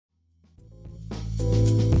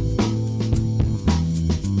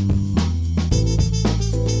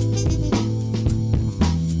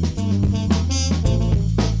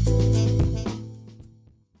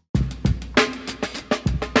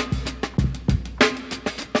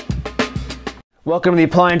Welcome to the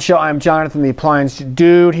Appliance Show. I'm Jonathan, the Appliance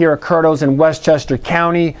Dude, here at Curto's in Westchester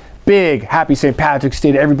County. Big happy St. Patrick's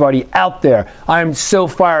Day to everybody out there. I'm so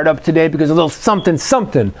fired up today because a little something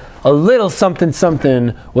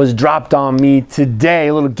was dropped on me today,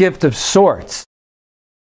 a little gift of sorts.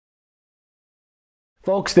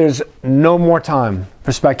 Folks, there's no more time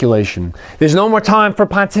for speculation. There's no more time for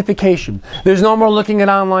pontification. There's no more looking at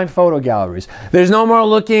online photo galleries. There's no more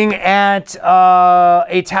looking at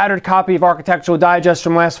a tattered copy of Architectural Digest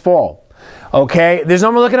from last fall. Okay? There's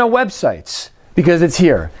no more looking at websites because it's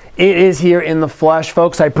here. It is here in the flesh,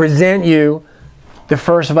 folks. I present you the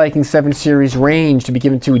first Viking 7 Series range to be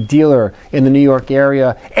given to a dealer in the New York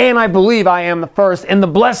area. And I believe I am the first in the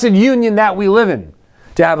blessed union that we live in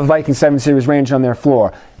to have a Viking 7 Series range on their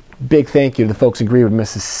floor. Big thank you to the folks in Greenwood,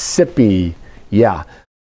 Mississippi. Yeah.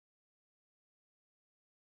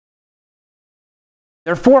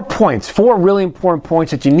 There are 4 points, 4 really important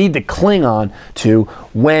points that you need to cling on to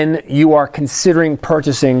when you are considering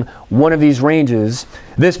purchasing one of these ranges.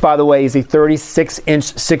 This, by the way, is a 36-inch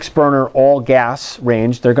 6-burner all-gas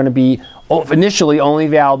range. They're going to be initially only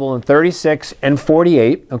available in 36 and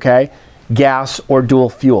 48, okay, gas or dual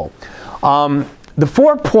fuel. The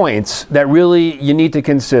 4 points that really you need to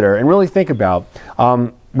consider and really think about,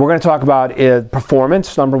 we're going to talk about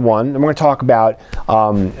performance, number one. And we're going to talk about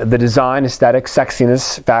the design, aesthetic,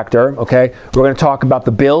 sexiness factor, okay? We're going to talk about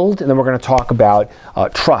the build, and then we're going to talk about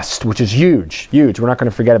trust, which is huge, huge. We're not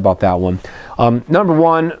going to forget about that one. Number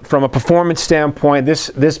one, from a performance standpoint, this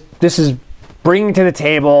is bringing to the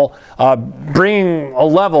table, bringing a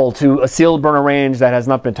level to a sealed burner range that has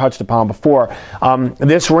not been touched upon before.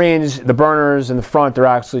 This range, the burners in the front, they're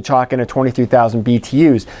actually chalking at 23,000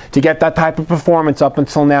 BTUs. To get that type of performance up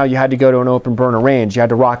until now, you had to go to an open burner range. You had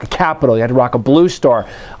to rock a Capital, you had to rock a Blue Star,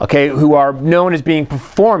 okay, who are known as being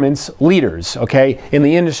performance leaders, okay, in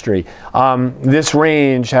the industry. This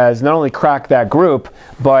range has not only cracked that group,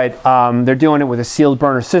 but they're doing it with a sealed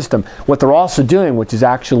burner system. What they're also doing, which is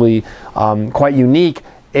actually quite unique,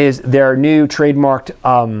 is their new trademarked,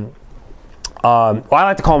 I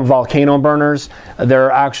like to call them volcano burners. They're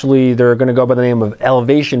going to go by the name of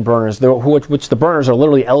elevation burners, which the burners are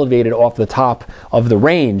literally elevated off the top of the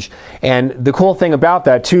range. And the cool thing about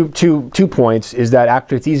that, two points, is that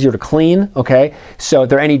actually it's easier to clean, okay? So if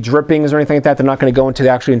there are any drippings or anything like that, they're not going to go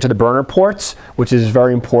into the burner ports, which is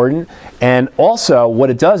very important. And also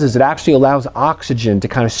what it does is it actually allows oxygen to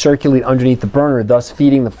kind of circulate underneath the burner, thus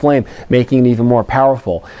feeding the flame, making it even more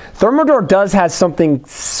powerful. Thermador does have something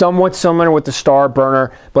somewhat similar with the Star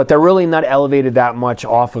burner, but they're really not elevated that much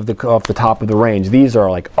off the top of the range. These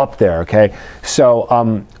are like up there, okay?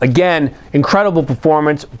 So again, incredible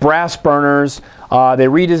performance. Brass burners. They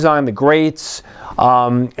redesigned the grates.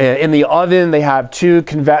 In the oven, they have two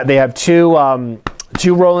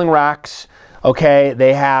rolling racks. Okay,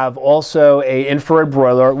 they have also a infrared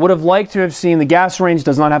broiler. Would have liked to have seen, the gas range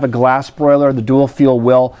does not have a glass broiler, the dual fuel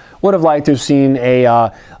will. Would have liked to have seen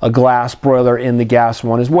a glass broiler in the gas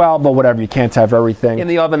one as well, but whatever, you can't have everything. In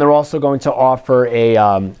the oven, they're also going to offer a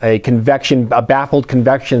baffled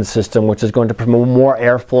convection system, which is going to promote more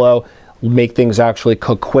airflow, make things actually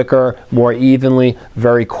cook quicker, more evenly,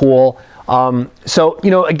 very cool. So,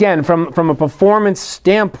 you know, again, from a performance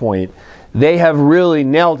standpoint, they have really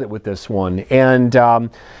nailed it with this one. And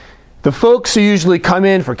the folks who usually come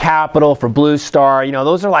in for Capital, for Blue Star, you know,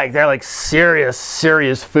 those are like, they're like serious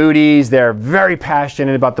foodies. They're very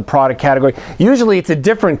passionate about the product category. Usually it's a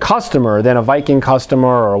different customer than a Viking customer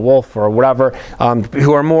or a Wolf or whatever,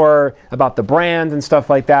 who are more about the brand and stuff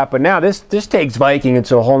like that. But now this takes Viking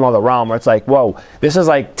into a whole nother realm where it's like, whoa, this is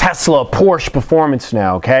like Tesla, Porsche performance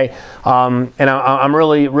now, okay? And I'm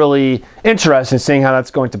really interested in seeing how that's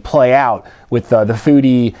going to play out with the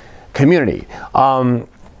foodie community.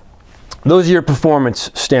 Those are your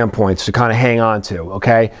performance standpoints to kind of hang on to,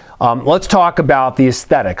 okay? Let's talk about the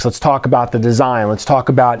aesthetics. Let's talk about the design. Let's talk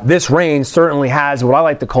about this range certainly has what I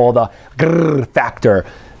like to call the grrr factor.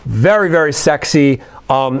 Very sexy,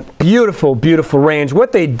 beautiful range.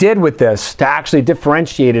 What they did with this to actually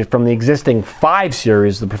differentiate it from the existing 5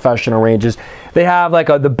 Series, the professional ranges, they have like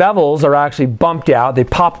the bevels are actually bumped out. They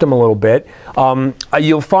popped them a little bit.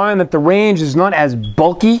 You'll find that the range is not as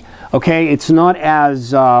bulky, okay? It's not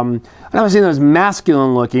as, I don't say that as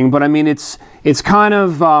masculine looking, but I mean it's kind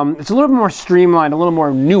of, it's a little bit more streamlined, a little more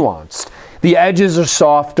nuanced. The edges are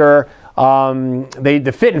softer.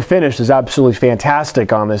 The fit and finish is absolutely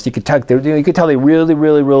fantastic on this. You could tell they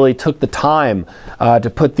really took the time to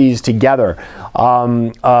put these together.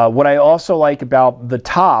 What I also like about the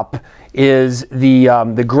top is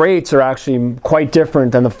the grates are actually quite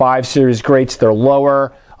different than the 5 Series grates. They're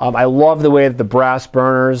lower. I love the way that the brass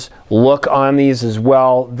burners look on these as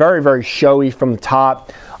well. Very, very showy from the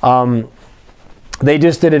top. They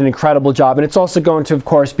just did an incredible job, and it's also going to, of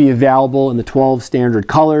course, be available in the 12 standard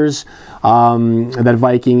colors that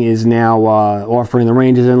Viking is now offering the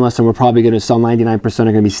ranges in. Listen, we're probably going to sell 99% are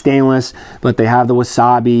going to be stainless, but they have the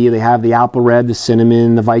wasabi, they have the apple red, the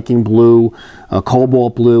cinnamon, the Viking blue,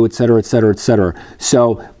 cobalt blue, etc., etc., etc.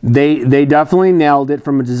 So they definitely nailed it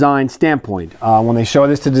from a design standpoint. When they show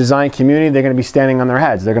this to the design community, they're going to be standing on their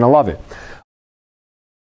heads. They're going to love it.